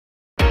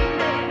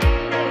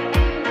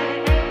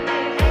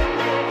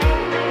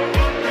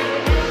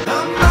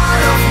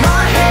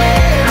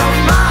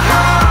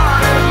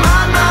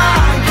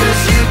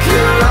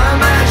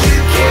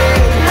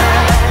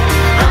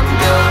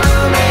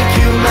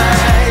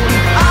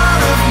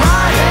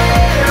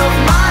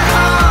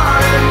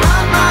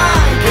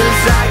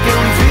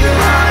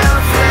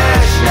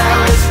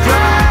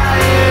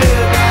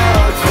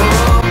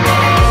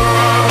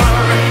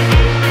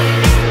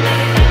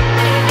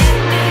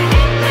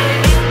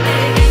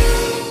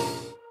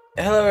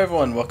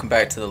everyone, welcome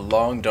back to the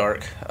Long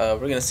Dark. We're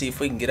gonna see if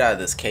we can get out of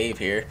this cave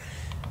here.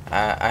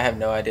 I have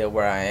no idea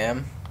where I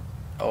am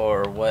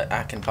or what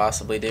I can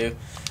possibly do.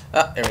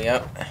 Oh, there we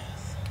go.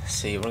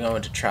 See, we're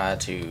going to try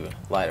to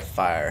light a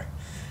fire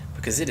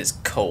because it is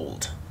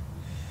cold.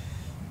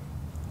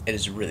 It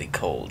is really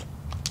cold.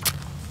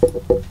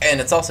 And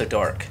it's also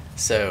dark,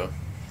 so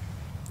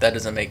that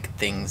doesn't make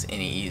things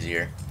any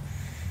easier.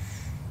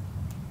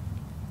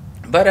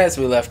 But as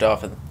we left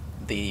off in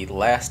the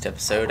last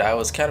episode, I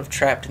was kind of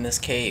trapped in this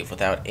cave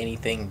without the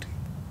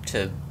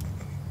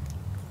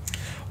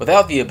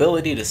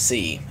ability to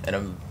see, and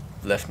it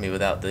left me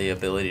without the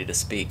ability to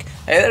speak.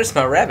 Hey, there's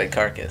my rabbit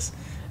carcass.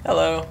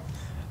 Hello.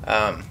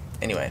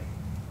 Anyway,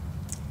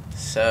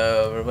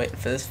 so we're waiting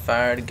for this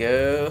fire to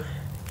go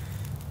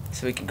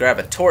so we can grab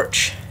a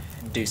torch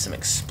and do some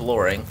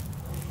exploring.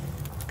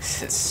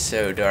 It's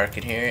so dark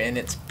in here and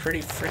it's pretty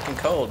freaking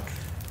cold.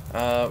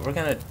 We're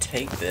gonna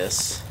take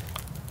this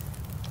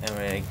and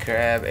we're gonna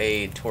grab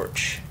a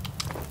torch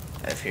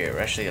out of here. We're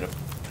actually gonna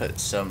put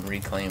some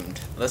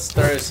reclaimed. Let's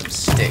throw some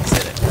sticks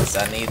in it because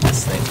I need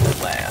this thing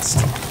to last.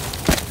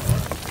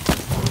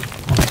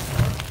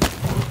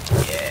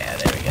 Yeah,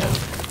 there we go.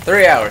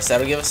 3 hours.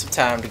 That'll give us some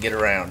time to get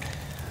around.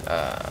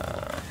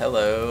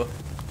 Hello.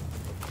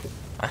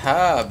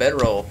 Aha,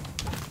 bedroll.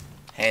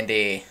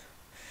 Handy.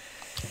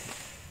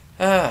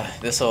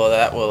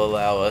 That will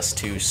allow us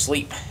to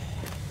sleep,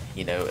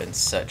 you know, and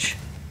such.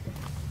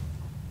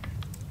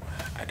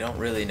 I don't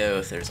really know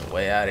if there's a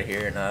way out of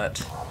here or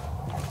not.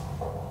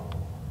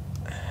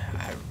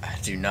 I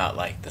do not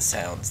like the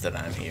sounds that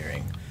I'm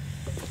hearing.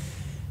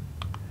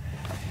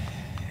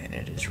 And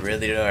it is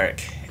really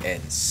dark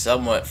and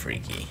somewhat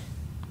freaky.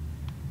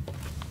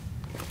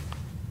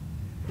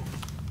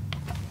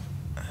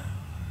 I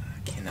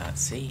cannot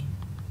see.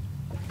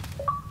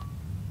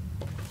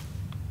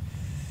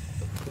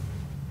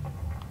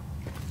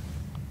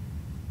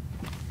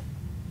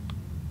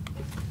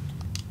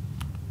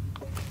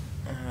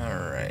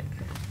 Alright.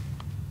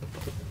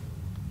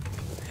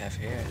 Have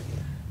here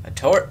a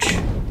torch.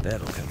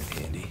 That'll come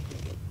in handy.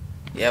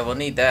 Yeah, we'll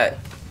need that.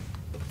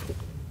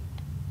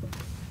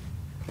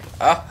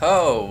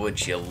 Oh,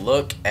 would you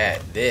look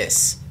at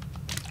this?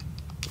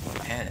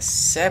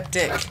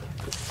 Antiseptic.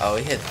 Oh,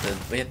 we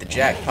hit the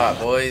jackpot,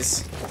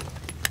 boys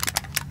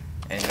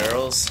and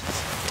girls.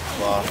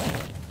 Well,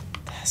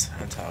 that's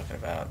what I'm talking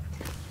about.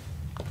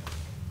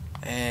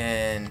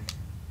 And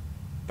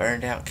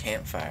burned out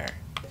campfire.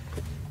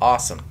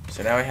 Awesome.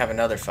 So now we have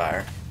another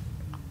fire.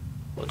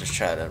 We'll just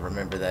try to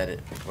remember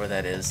where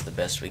that is the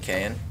best we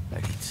can.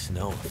 I'd eat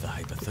snow if the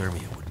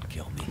hypothermia wouldn't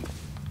kill me.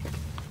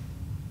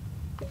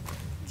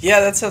 Yeah,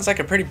 that sounds like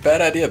a pretty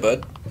bad idea,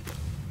 bud.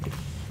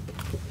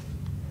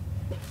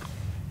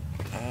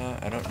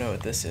 I don't know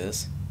what this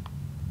is.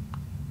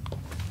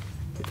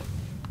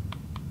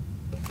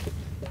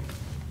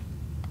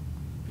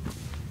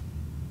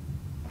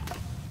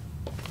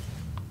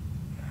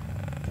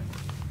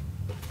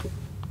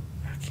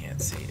 I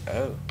can't see.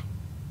 Oh.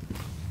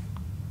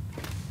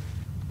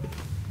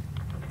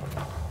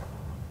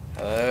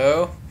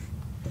 Hello?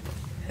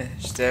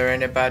 Is there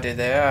anybody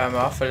there? I'm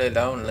awfully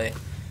lonely.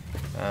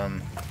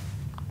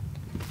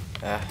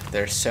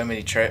 There's so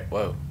many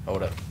whoa,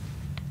 hold up.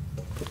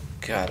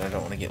 God, I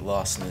don't want to get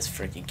lost in this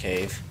freaking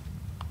cave.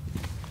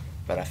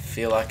 But I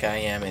feel like I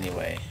am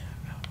anyway.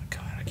 Oh my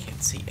god, I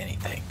can't see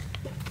anything.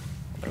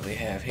 What do we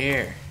have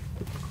here?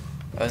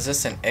 Oh, is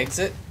this an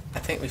exit? I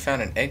think we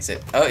found an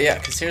exit. Oh yeah,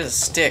 because here's a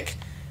stick.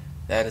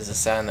 That is a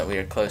sign that we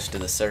are close to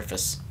the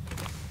surface.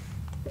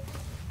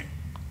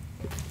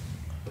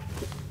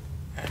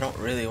 I don't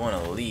really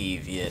want to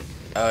leave yet.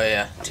 Oh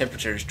yeah,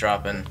 temperature's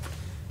dropping.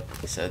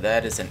 So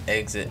that is an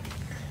exit.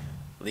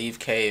 Leave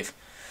cave.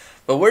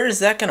 But where is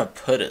that going to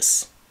put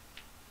us?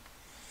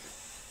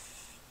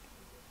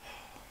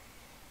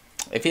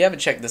 If you haven't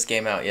checked this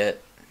game out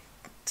yet,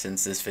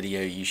 since this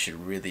video, you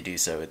should really do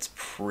so. It's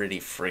pretty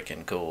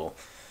freaking cool.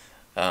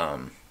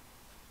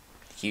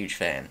 Huge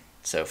fan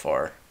so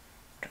far.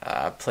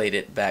 I played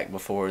it back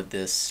before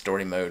this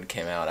story mode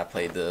came out. I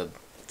played the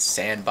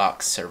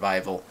sandbox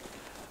survival.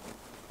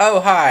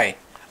 Oh, hi.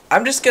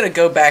 I'm just going to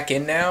go back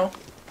in now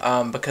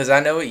because I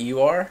know what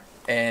you are,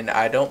 and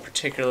I don't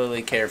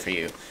particularly care for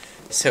you.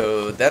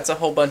 So that's a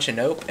whole bunch of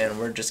nope, and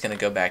we're just going to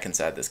go back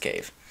inside this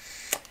cave.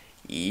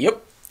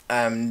 Yep.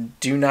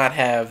 Do not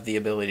have the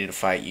ability to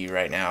fight you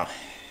right now.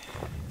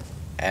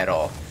 At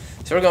all.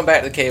 So we're going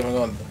back to the cave, and we're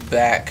going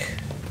back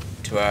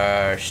to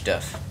our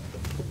stuff.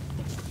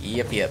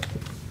 Yep.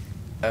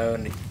 Oh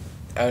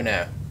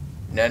no.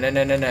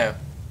 No.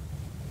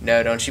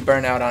 No, don't you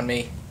burn out on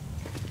me.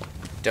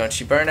 Don't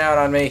you burn out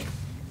on me.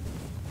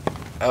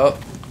 Oh.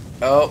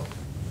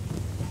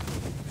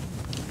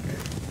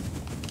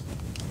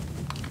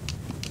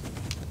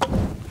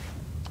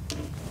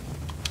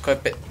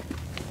 Equip it.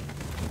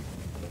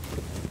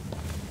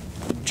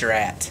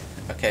 Drat.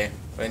 Okay,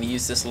 we're gonna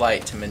use this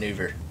light to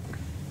maneuver.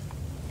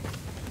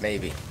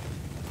 Maybe.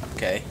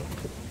 Okay.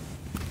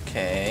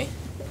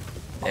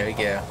 There we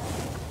go.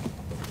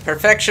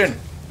 Perfection!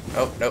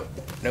 Oh, nope.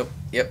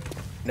 Yep.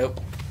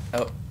 Nope.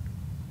 Oh.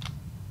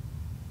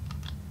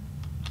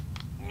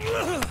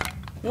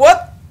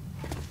 What?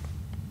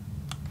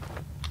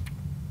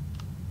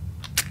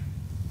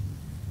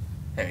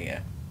 There we go.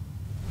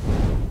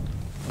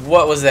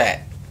 What was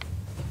that?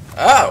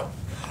 Oh!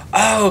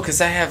 Oh,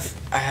 because I have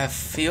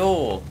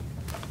fuel.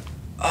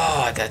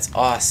 Oh, that's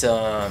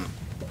awesome.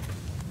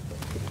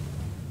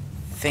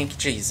 Thank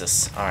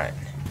Jesus. Alright.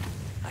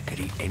 I could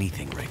eat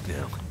anything right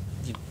now.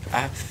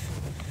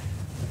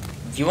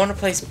 You want to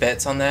place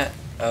bets on that?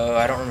 Oh,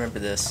 I don't remember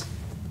this.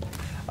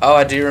 Oh,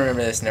 I do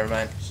remember this. Never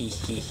mind.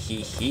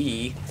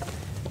 He.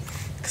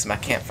 Because my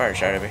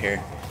campfire's right over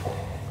here.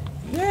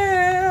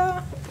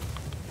 Yeah!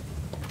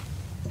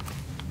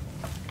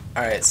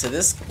 Alright, so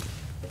this...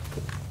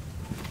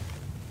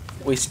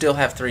 We still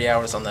have 3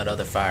 hours on that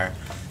other fire.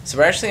 So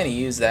we're actually going to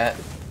use that.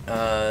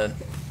 I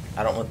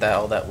don't want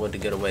all that wood to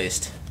go to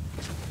waste.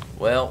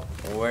 Well,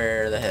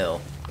 where the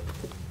hell?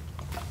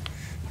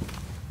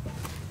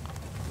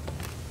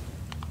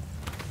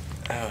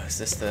 Oh, is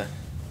this the...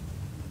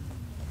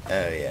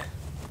 Oh, yeah.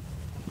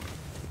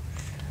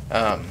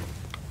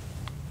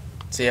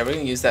 So yeah, we're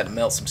going to use that to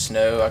melt some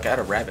snow. I got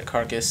a rabbit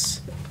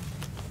carcass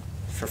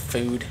for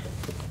food.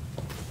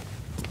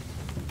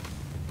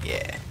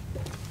 Yeah.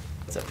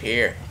 It's up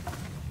here.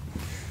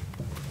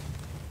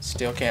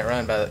 Still can't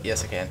run, but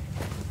yes I can.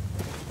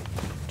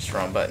 Just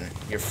wrong button.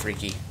 You're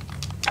freaky.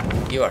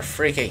 You are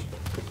freaky.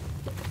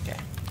 Okay.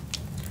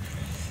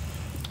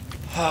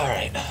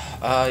 Alright.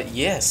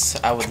 Yes,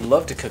 I would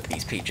love to cook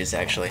these peaches,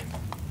 actually.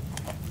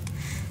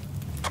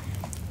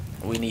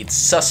 We need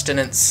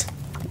sustenance.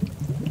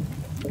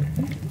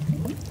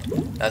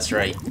 That's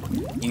right.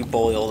 You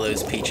boil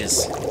those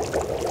peaches.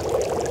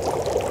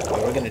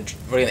 We're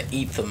gonna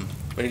eat them.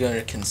 We're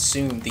gonna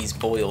consume these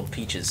boiled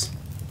peaches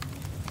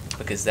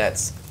because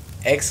that's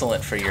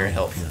excellent for your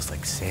health. Feels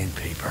like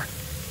sandpaper.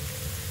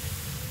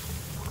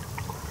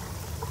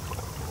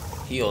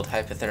 Healed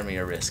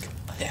hypothermia risk.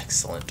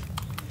 Excellent.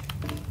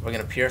 We're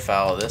gonna purify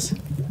all of this.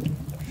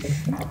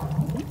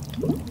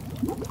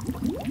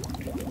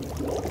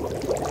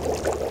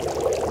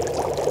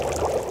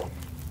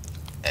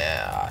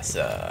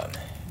 Awesome.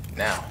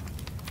 Now,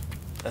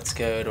 let's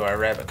go to our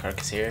rabbit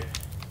carcass here.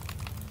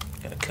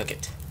 Gonna cook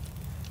it.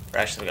 We're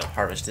actually gonna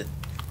harvest it.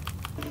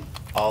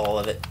 All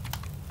of it.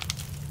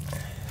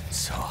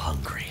 So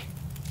hungry.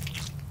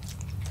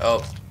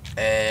 Oh,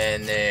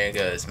 and there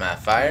goes my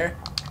fire.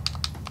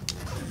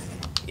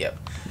 Yep.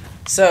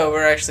 So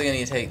we're actually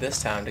gonna take this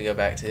time to go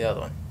back to the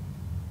other one.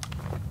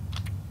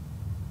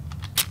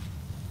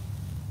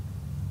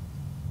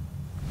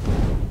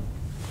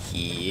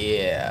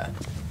 Yeah.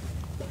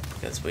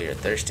 Because we are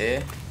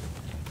thirsty.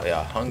 We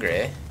are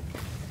hungry.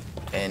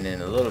 And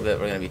in a little bit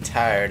we're going to be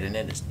tired and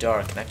it is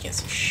dark and I can't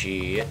see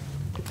shit.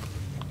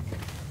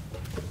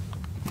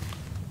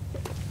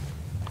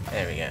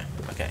 There we go.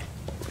 Okay.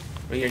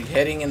 We are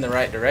heading in the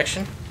right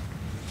direction.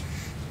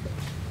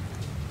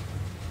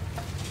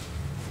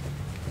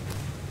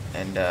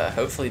 And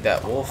hopefully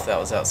that wolf that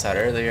was outside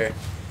earlier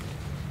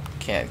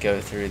can't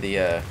go through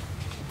the...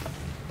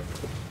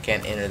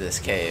 can't enter this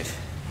cave.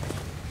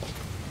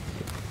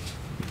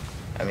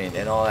 I mean,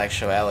 in all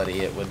actuality,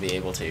 it would be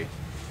able to,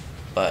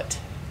 but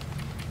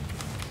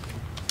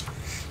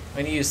I'm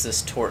going to use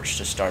this torch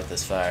to start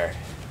this fire.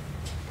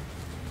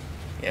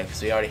 You know,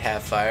 because we already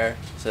have fire,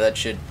 so that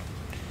should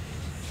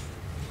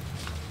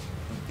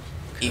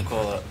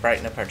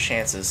brighten up our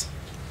chances.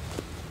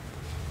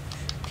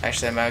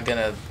 Actually, am I going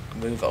to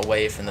move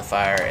away from the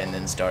fire and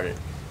then start it?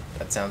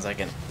 That sounds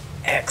like an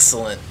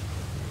excellent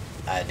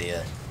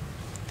idea.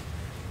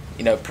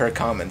 You know, per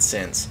common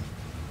sense.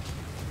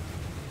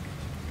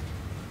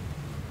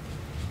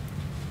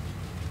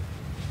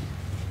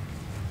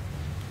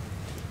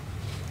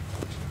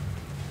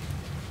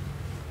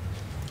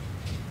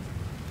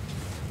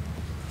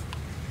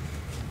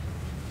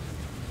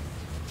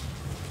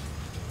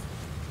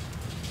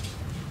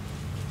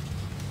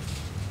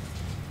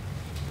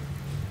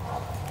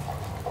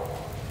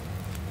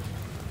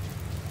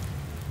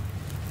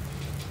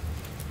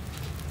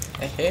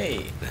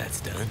 Hey, That's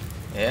done.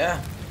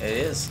 yeah, it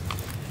is.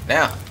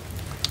 Now,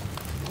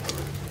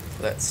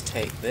 let's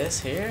take this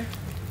here.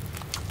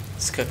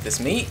 Let's cook this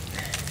meat.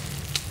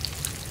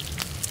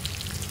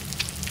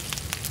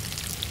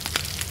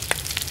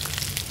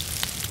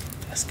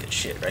 That's good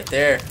shit right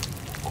there.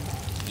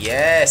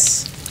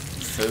 Yes!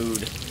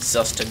 Food,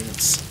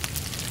 sustenance,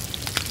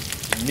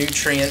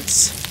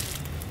 nutrients.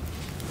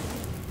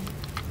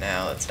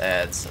 Now let's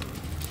add some...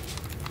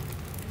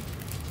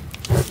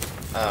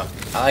 Oh,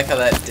 I like how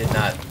that did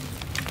not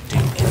do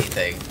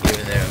anything,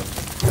 even though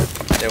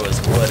there was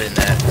wood in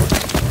that.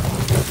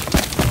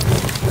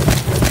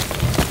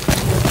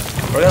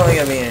 We're only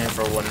going to be in here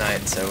for one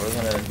night, so we're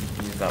going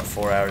to use about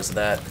 4 hours of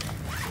that.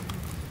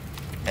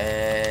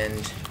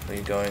 And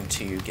we're going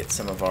to get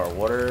some of our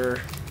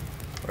water.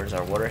 Where's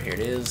our water? Here it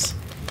is.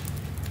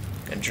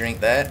 Gonna drink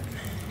that.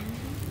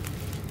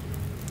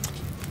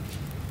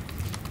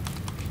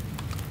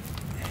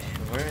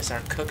 And where is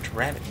our cooked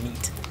rabbit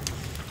meat?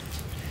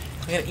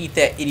 I'm gonna eat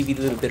that itty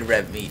bitty little bit of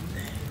rabbit meat.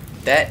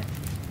 That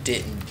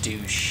didn't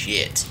do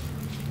shit.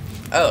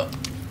 Oh,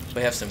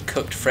 We have some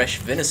cooked fresh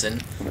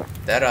venison.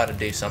 That ought to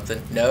do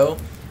something. No?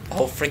 A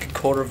whole freaking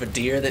quarter of a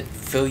deer that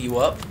fill you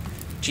up?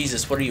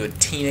 Jesus, what are you, a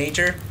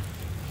teenager?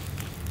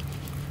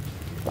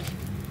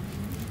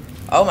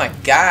 Oh my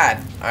god.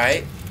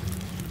 Alright.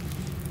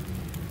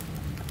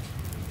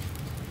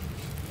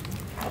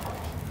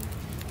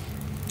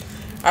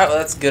 Alright, well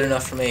that's good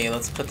enough for me.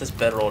 Let's put this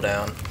bedroll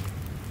down.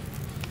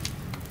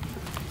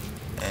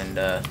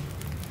 And,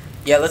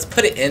 yeah, let's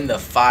put it in the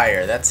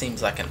fire. That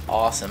seems like an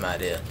awesome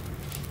idea.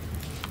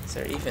 Is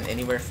there even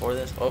anywhere for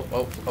this? Oh,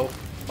 oh, oh,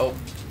 oh,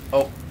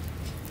 oh.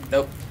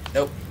 Nope,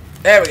 nope.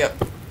 There we go.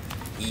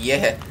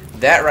 Yeah,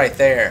 that right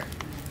there.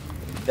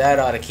 That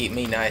ought to keep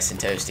me nice and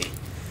toasty.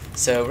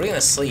 So we're going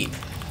to sleep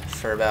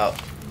for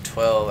about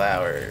 12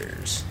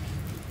 hours.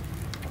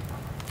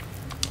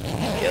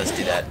 Yeah, let's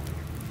do that.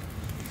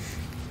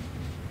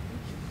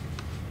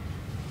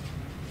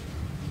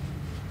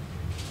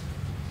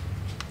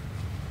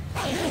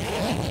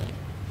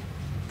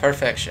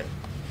 Perfection.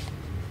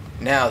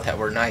 Now that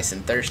we're nice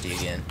and thirsty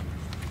again.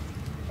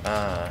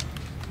 Gonna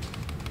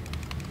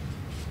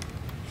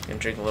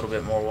drink a little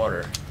bit more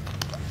water.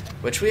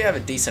 Which we have a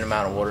decent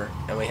amount of water,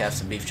 and we have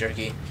some beef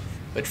jerky,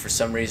 which for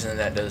some reason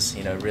that does,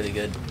 you know, really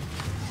good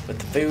with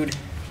the food.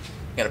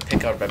 Gonna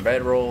pick up my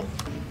bedroll.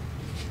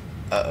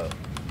 Uh-oh.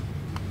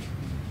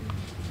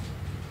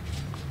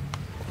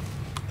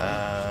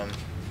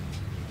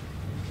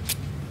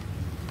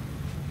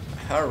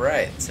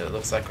 Alright, so it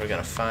looks like we're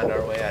gonna find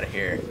our way out of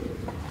here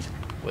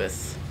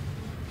with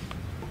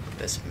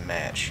this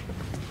match.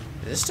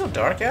 Is it still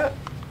dark out?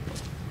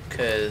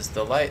 Because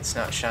the light's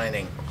not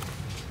shining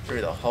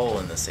through the hole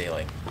in the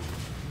ceiling.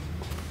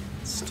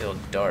 It's still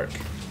dark.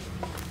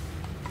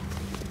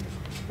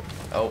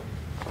 Oh.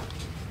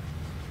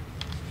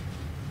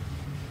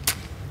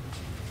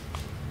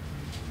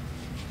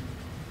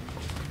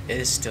 It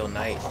is still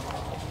night.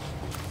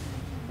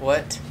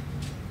 What?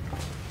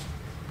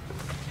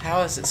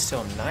 How is it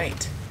still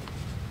night?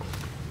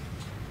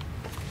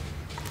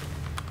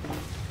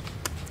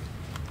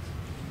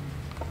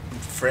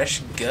 Fresh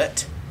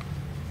gut?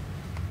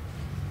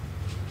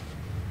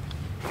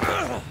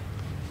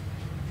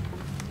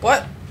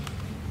 What?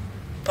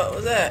 What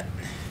was that?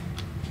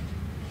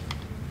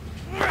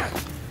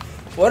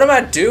 What am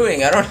I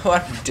doing? I don't know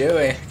what I'm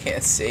doing. I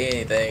can't see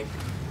anything.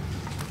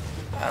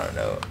 I don't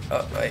know.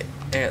 Oh, wait.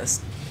 Here,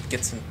 let's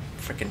get some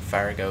freaking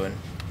fire going.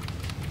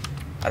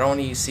 I don't want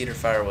to use cedar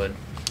firewood.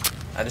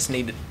 I just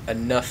need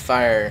enough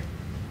fire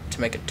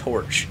to make a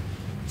torch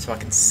so I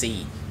can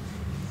see.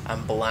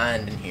 I'm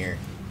blind in here.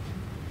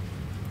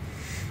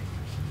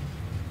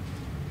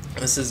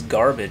 This is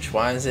garbage.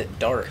 Why is it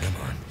dark? Come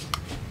on.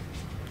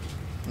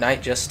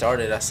 Night just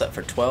started. I slept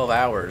for 12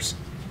 hours.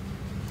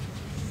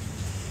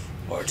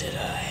 Or did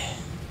I?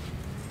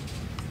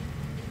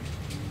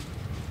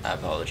 I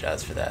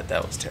apologize for that.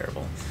 That was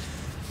terrible.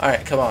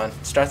 Alright, come on.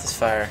 Start this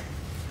fire.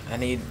 I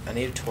need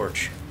a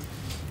torch.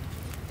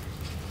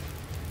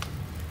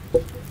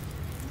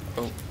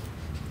 Oh.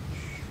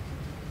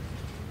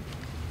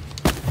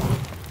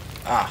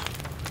 Ah.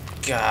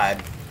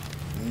 God.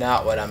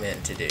 Not what I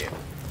meant to do.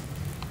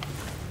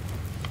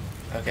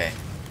 Okay.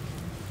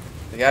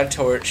 We got a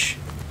torch.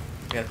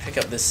 We gotta pick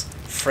up this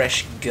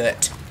fresh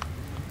gut.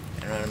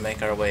 And we're gonna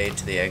make our way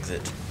to the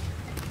exit.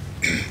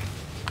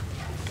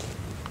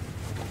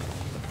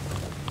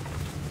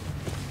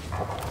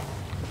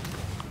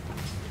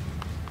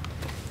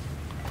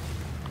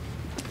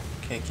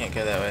 Okay, can't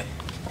go that way.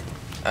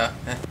 Oh,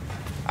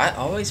 I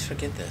always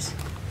forget this.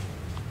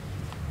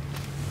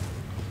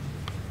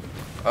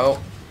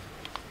 Oh.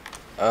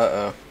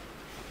 Uh-oh.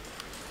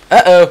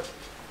 Uh-oh!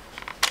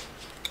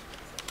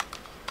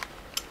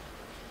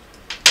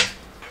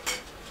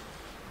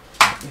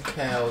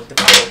 Mechanical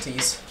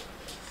difficulties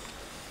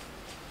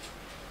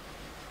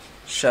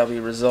shall be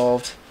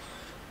resolved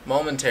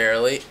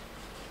momentarily.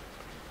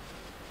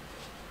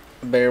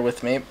 Bear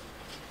with me.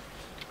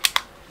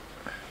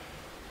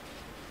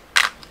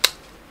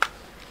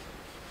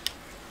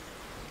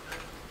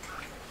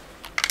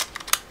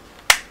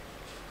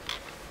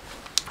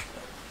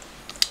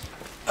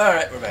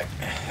 Alright, we're back.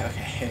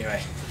 Okay,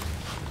 anyway.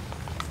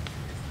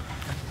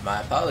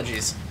 My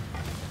apologies.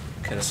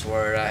 Could have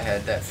swore I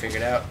had that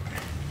figured out.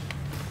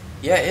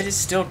 Yeah, it is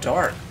still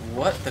dark.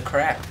 What the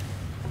crap?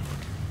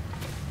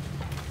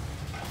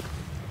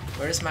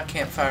 Where's my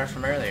campfire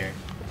from earlier?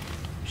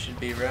 Should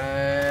be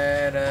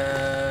right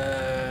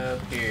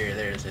up here.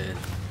 There's it.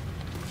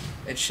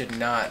 It should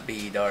not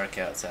be dark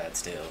outside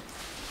still.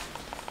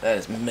 That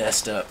is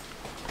messed up.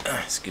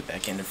 Scoot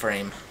back into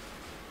frame.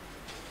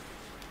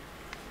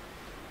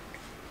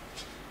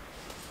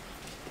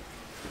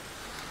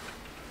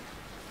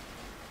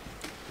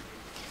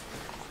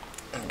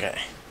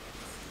 Okay.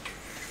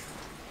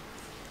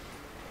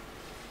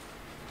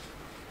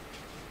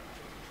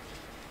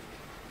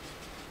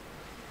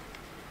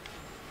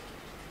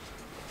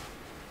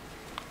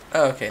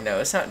 Oh, okay, no,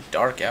 it's not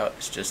dark out.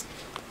 It's just,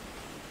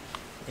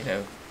 you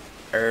know,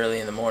 early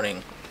in the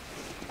morning.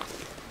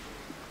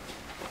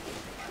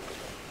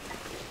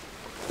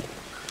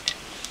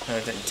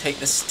 I'm going to take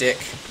the stick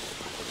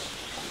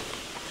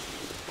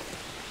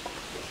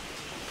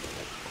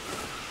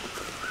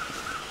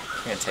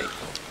gonna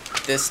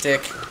take this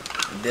stick,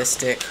 and this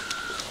stick,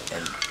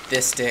 and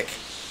this stick,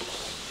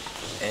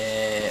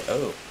 and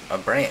oh, a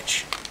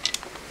branch.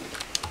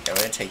 Okay, we're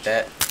gonna take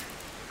that.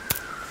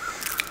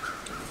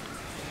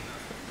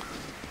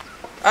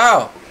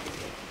 Oh!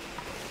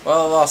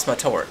 Well, I lost my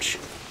torch,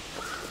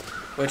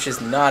 which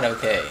is not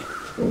okay.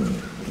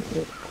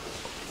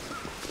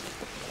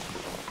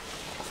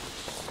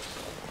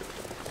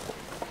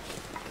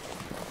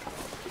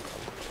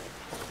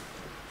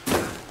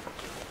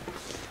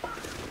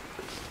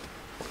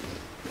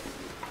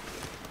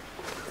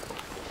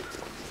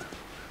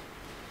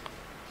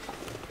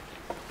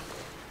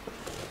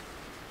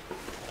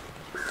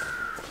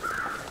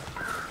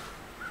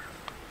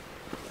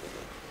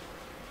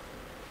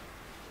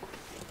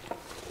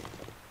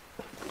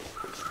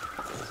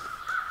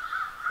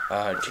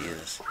 Oh,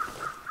 Jesus.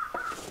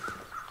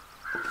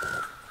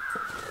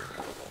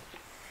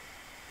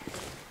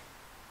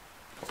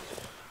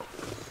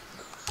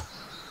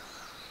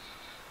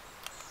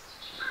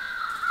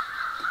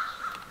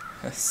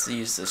 Let's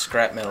use the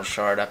scrap metal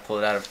shard I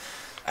pulled out of...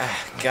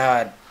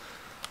 God.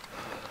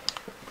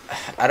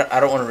 I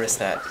don't want to risk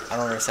that. I don't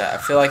want to risk that. I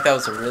feel like that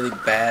was a really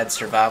bad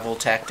survival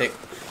tactic,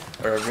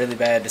 or a really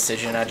bad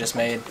decision I just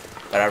made,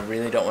 but I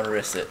really don't want to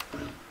risk it.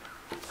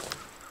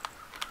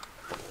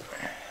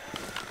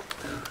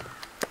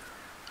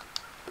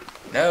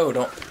 No,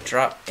 don't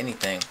drop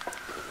anything.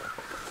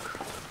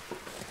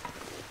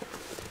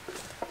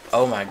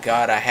 Oh my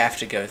God, I have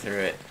to go through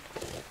it.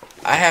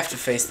 I have to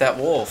face that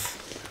wolf.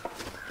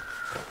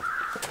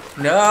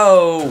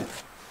 No!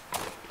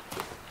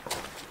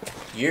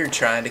 You're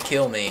trying to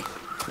kill me.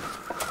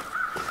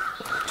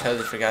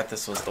 Totally forgot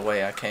this was the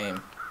way I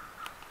came.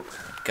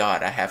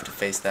 God, I have to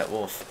face that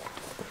wolf.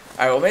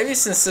 Alright, well maybe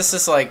since this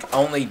is like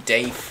only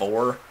day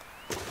 4,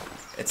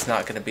 it's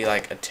not going to be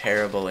like a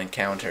terrible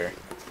encounter.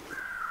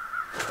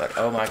 But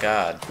oh my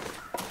God.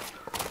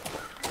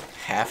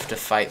 Have to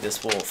fight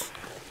this wolf.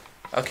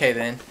 Okay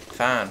then,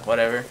 fine,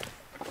 whatever.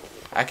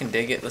 I can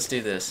dig it, let's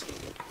do this.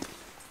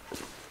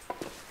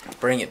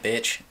 Bring it,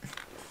 bitch.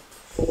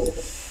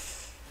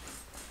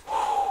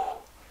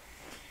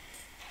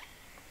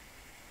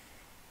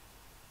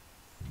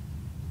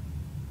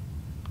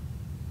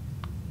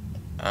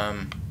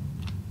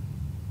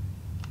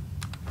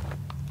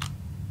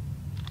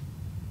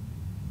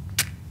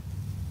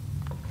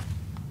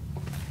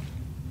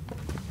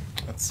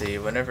 Let's see,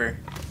 whenever...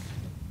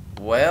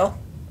 Well,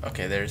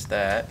 okay, there's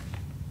that.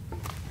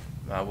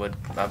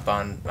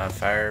 My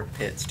fire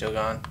pit still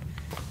gone?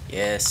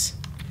 Yes.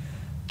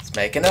 Let's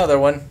make another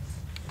one.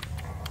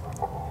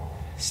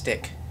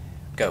 Stick.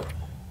 Go. Come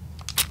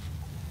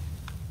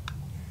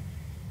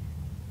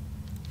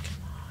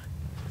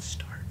on.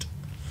 Start.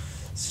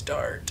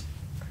 Start.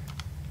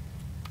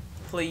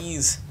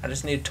 Please. I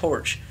just need a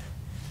torch.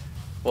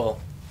 Well,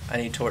 I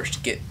need a torch to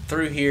get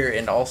through here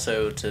and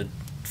also to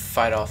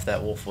fight off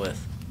that wolf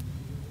with.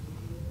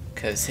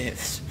 Because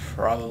it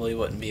probably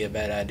wouldn't be a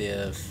bad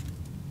idea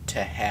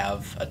to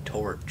have a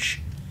torch.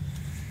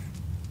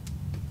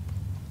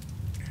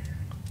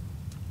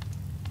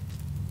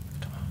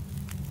 Come on.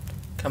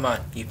 Come on,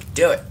 you can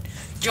do it.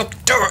 You can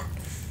do it.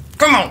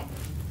 Come on.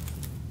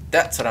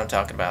 That's what I'm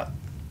talking about.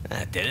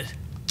 That did it.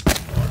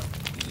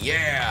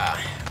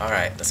 Yeah.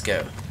 Alright, let's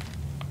go.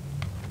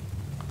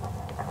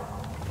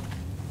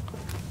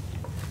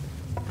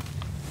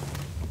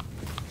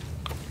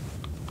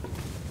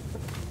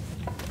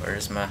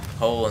 Where's my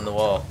hole in the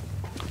wall?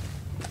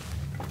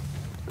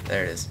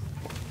 There it is.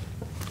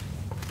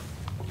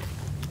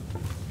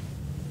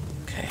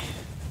 Okay.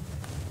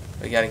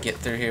 We gotta get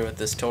through here with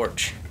this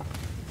torch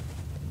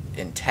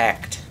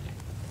intact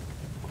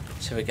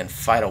so we can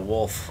fight a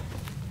wolf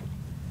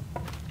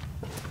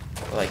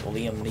like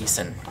Liam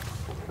Neeson,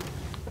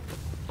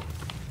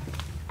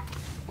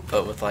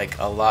 but with like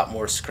a lot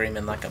more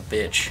screaming like a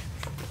bitch.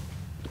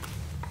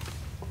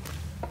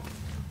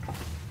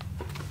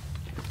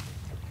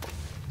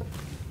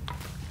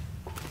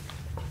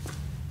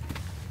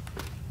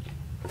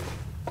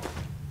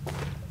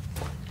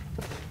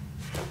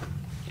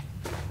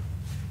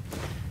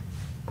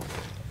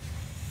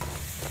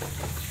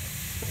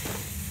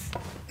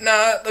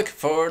 Not looking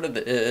forward to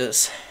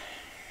this.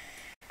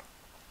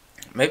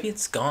 Maybe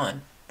it's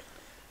gone.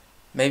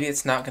 Maybe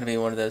it's not going to be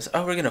one of those,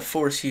 oh, we're going to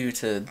force you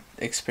to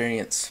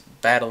experience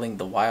battling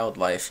the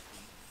wildlife.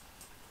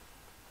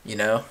 You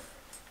know?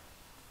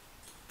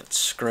 But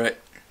screw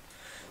it.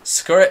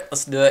 Screw it.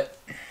 Let's do it.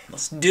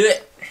 Let's do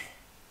it.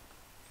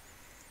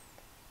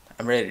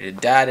 I'm ready to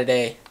die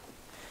today.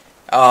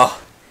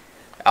 Oh.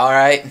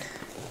 Alright.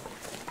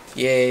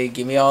 Yay,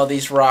 give me all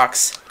these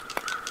rocks.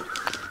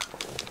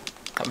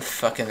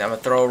 I'm gonna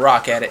throw a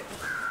rock at it.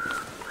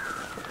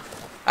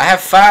 I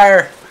have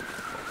fire.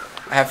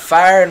 I have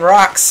fire and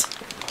rocks.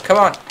 Come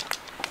on.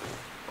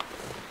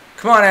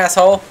 Come on,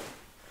 asshole.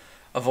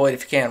 Avoid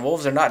if you can.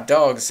 Wolves are not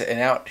dogs, and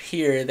out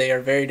here they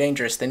are very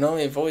dangerous. They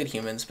normally avoid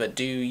humans, but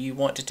do you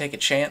want to take a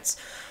chance?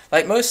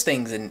 Like most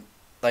things in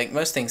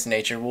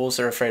nature, wolves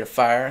are afraid of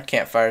fire.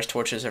 Campfires,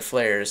 torches, or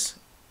flares.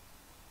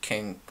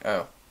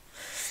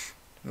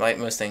 Like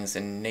most things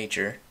in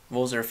nature,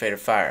 wolves are afraid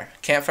of fire.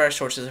 Campfire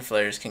torches or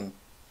flares can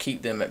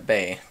keep them at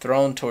bay.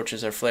 Thrown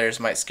torches or flares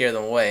might scare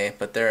them away,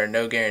 but there are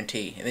no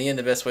guarantee. In the end,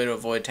 the best way to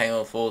avoid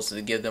tangling with wolves is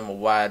to give them a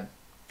wide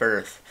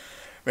berth.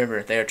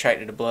 Remember, they are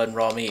attracted to blood and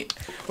raw meat,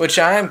 which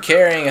I am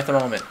carrying at the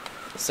moment.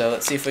 So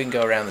let's see if we can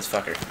go around this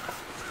fucker.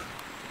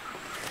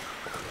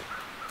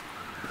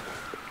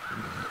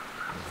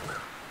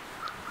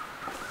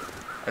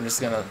 I'm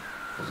just gonna...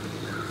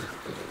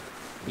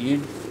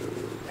 You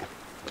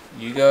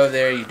go over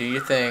there, you do your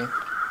thing.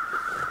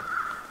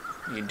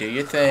 You do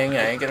your thing,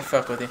 I ain't gonna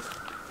fuck with you.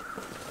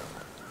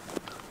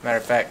 Matter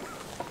of fact,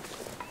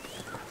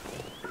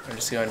 I'm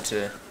just going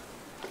to...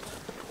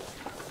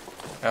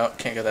 Oh,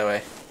 can't go that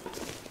way.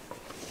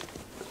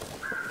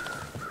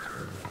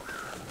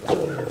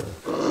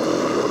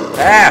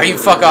 Ah, you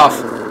fuck off.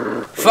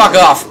 Fuck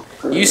off.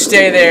 You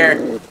stay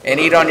there and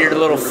eat on your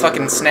little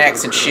fucking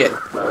snacks and shit.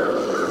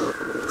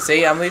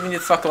 See, I'm leaving you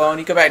the fuck alone.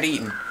 You go back to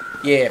eating.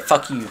 Yeah,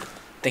 fuck you.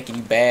 Thinking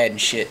you bad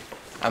and shit.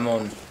 I'm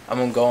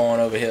gonna go on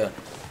over here.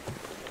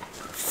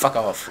 Fuck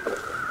off.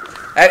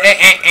 I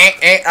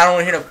don't want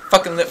to hear no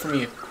fucking lip from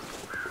you.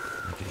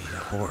 I could eat a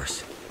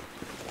horse.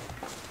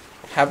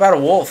 How about a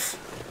wolf?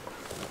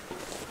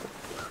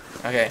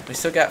 Okay, we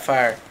still got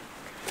fire.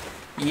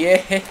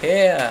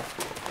 Yeah,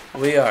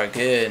 we are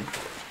good.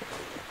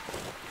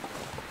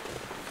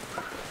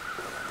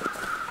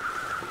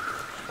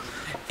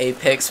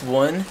 Apex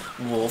 1,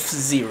 Wolf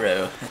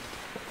 0.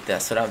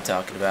 That's what I'm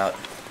talking about.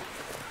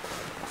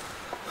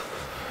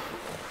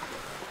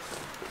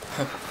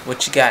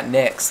 What you got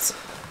next?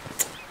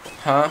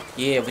 Huh?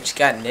 Yeah, what you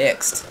got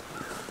next?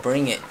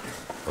 Bring it.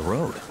 A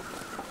road.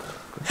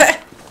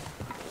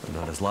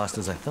 Not as lost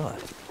as I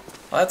thought.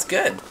 Well, that's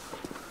good.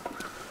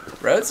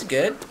 Roads are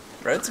good.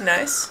 Roads are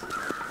nice.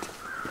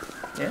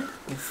 Yeah,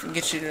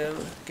 get your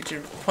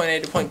point A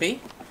to point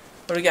B.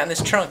 What do we got in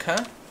this trunk,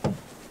 huh?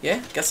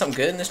 Yeah, got something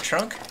good in this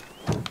trunk?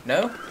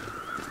 No?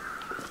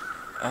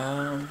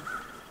 I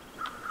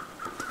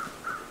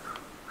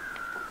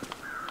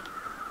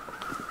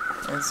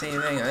don't see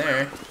anything in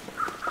there.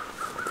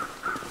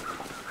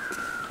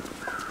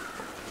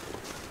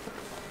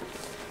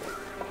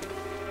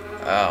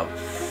 Oh,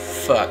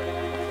 fuck.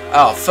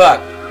 Oh, fuck.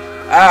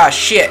 Ah,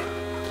 shit.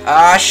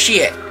 Ah,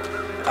 shit.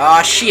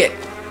 Ah, shit.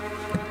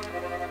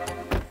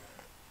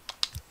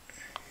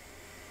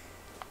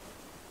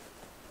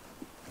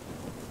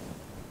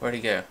 Where'd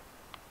he go?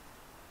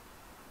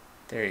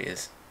 There he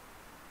is.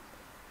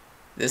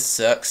 This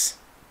sucks.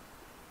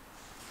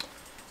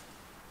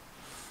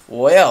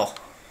 Well.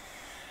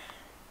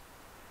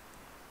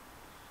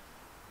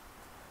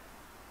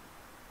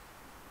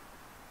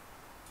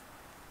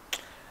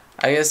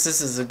 I guess this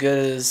is as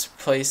good a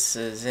place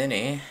as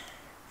any.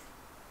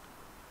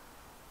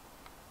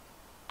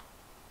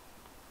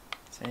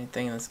 Is there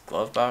anything in this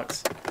glove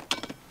box?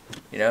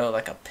 You know,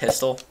 like a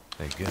pistol?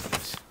 Thank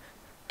goodness.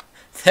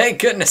 Thank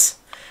goodness!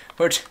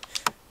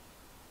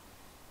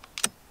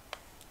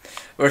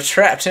 We're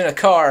trapped in a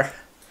car,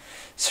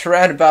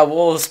 surrounded by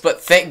wolves,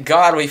 but thank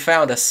God we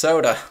found a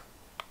soda.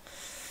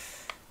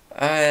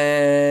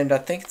 And I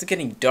think it's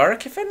getting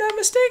dark, if I'm not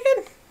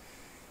mistaken.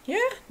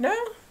 Yeah? No?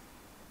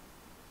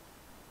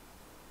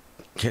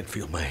 Can't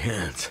feel my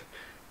hands.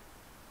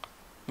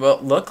 Well,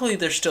 luckily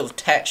they're still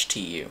attached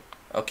to you.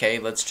 Okay,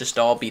 let's just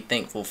all be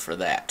thankful for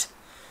that.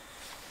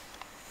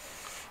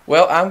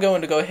 Well, I'm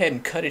going to go ahead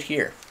and cut it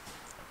here.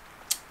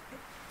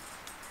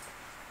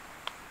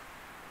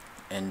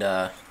 And,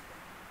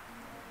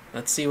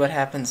 let's see what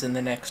happens in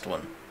the next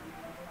one.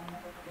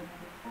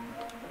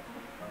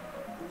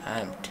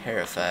 I'm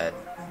terrified.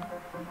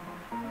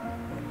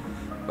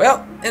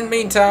 Well, in the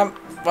meantime,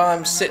 while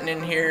I'm sitting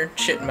in here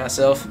shitting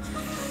myself,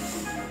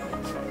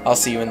 I'll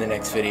see you in the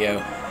next video.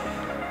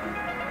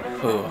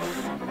 Whew.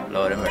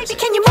 Lord have mercy. Baby,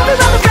 can you move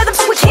around the rhythm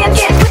so we can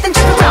get with and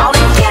jump around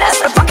and get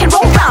us a rock and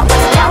roll round?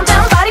 Down,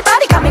 down, body,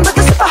 body, coming with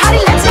the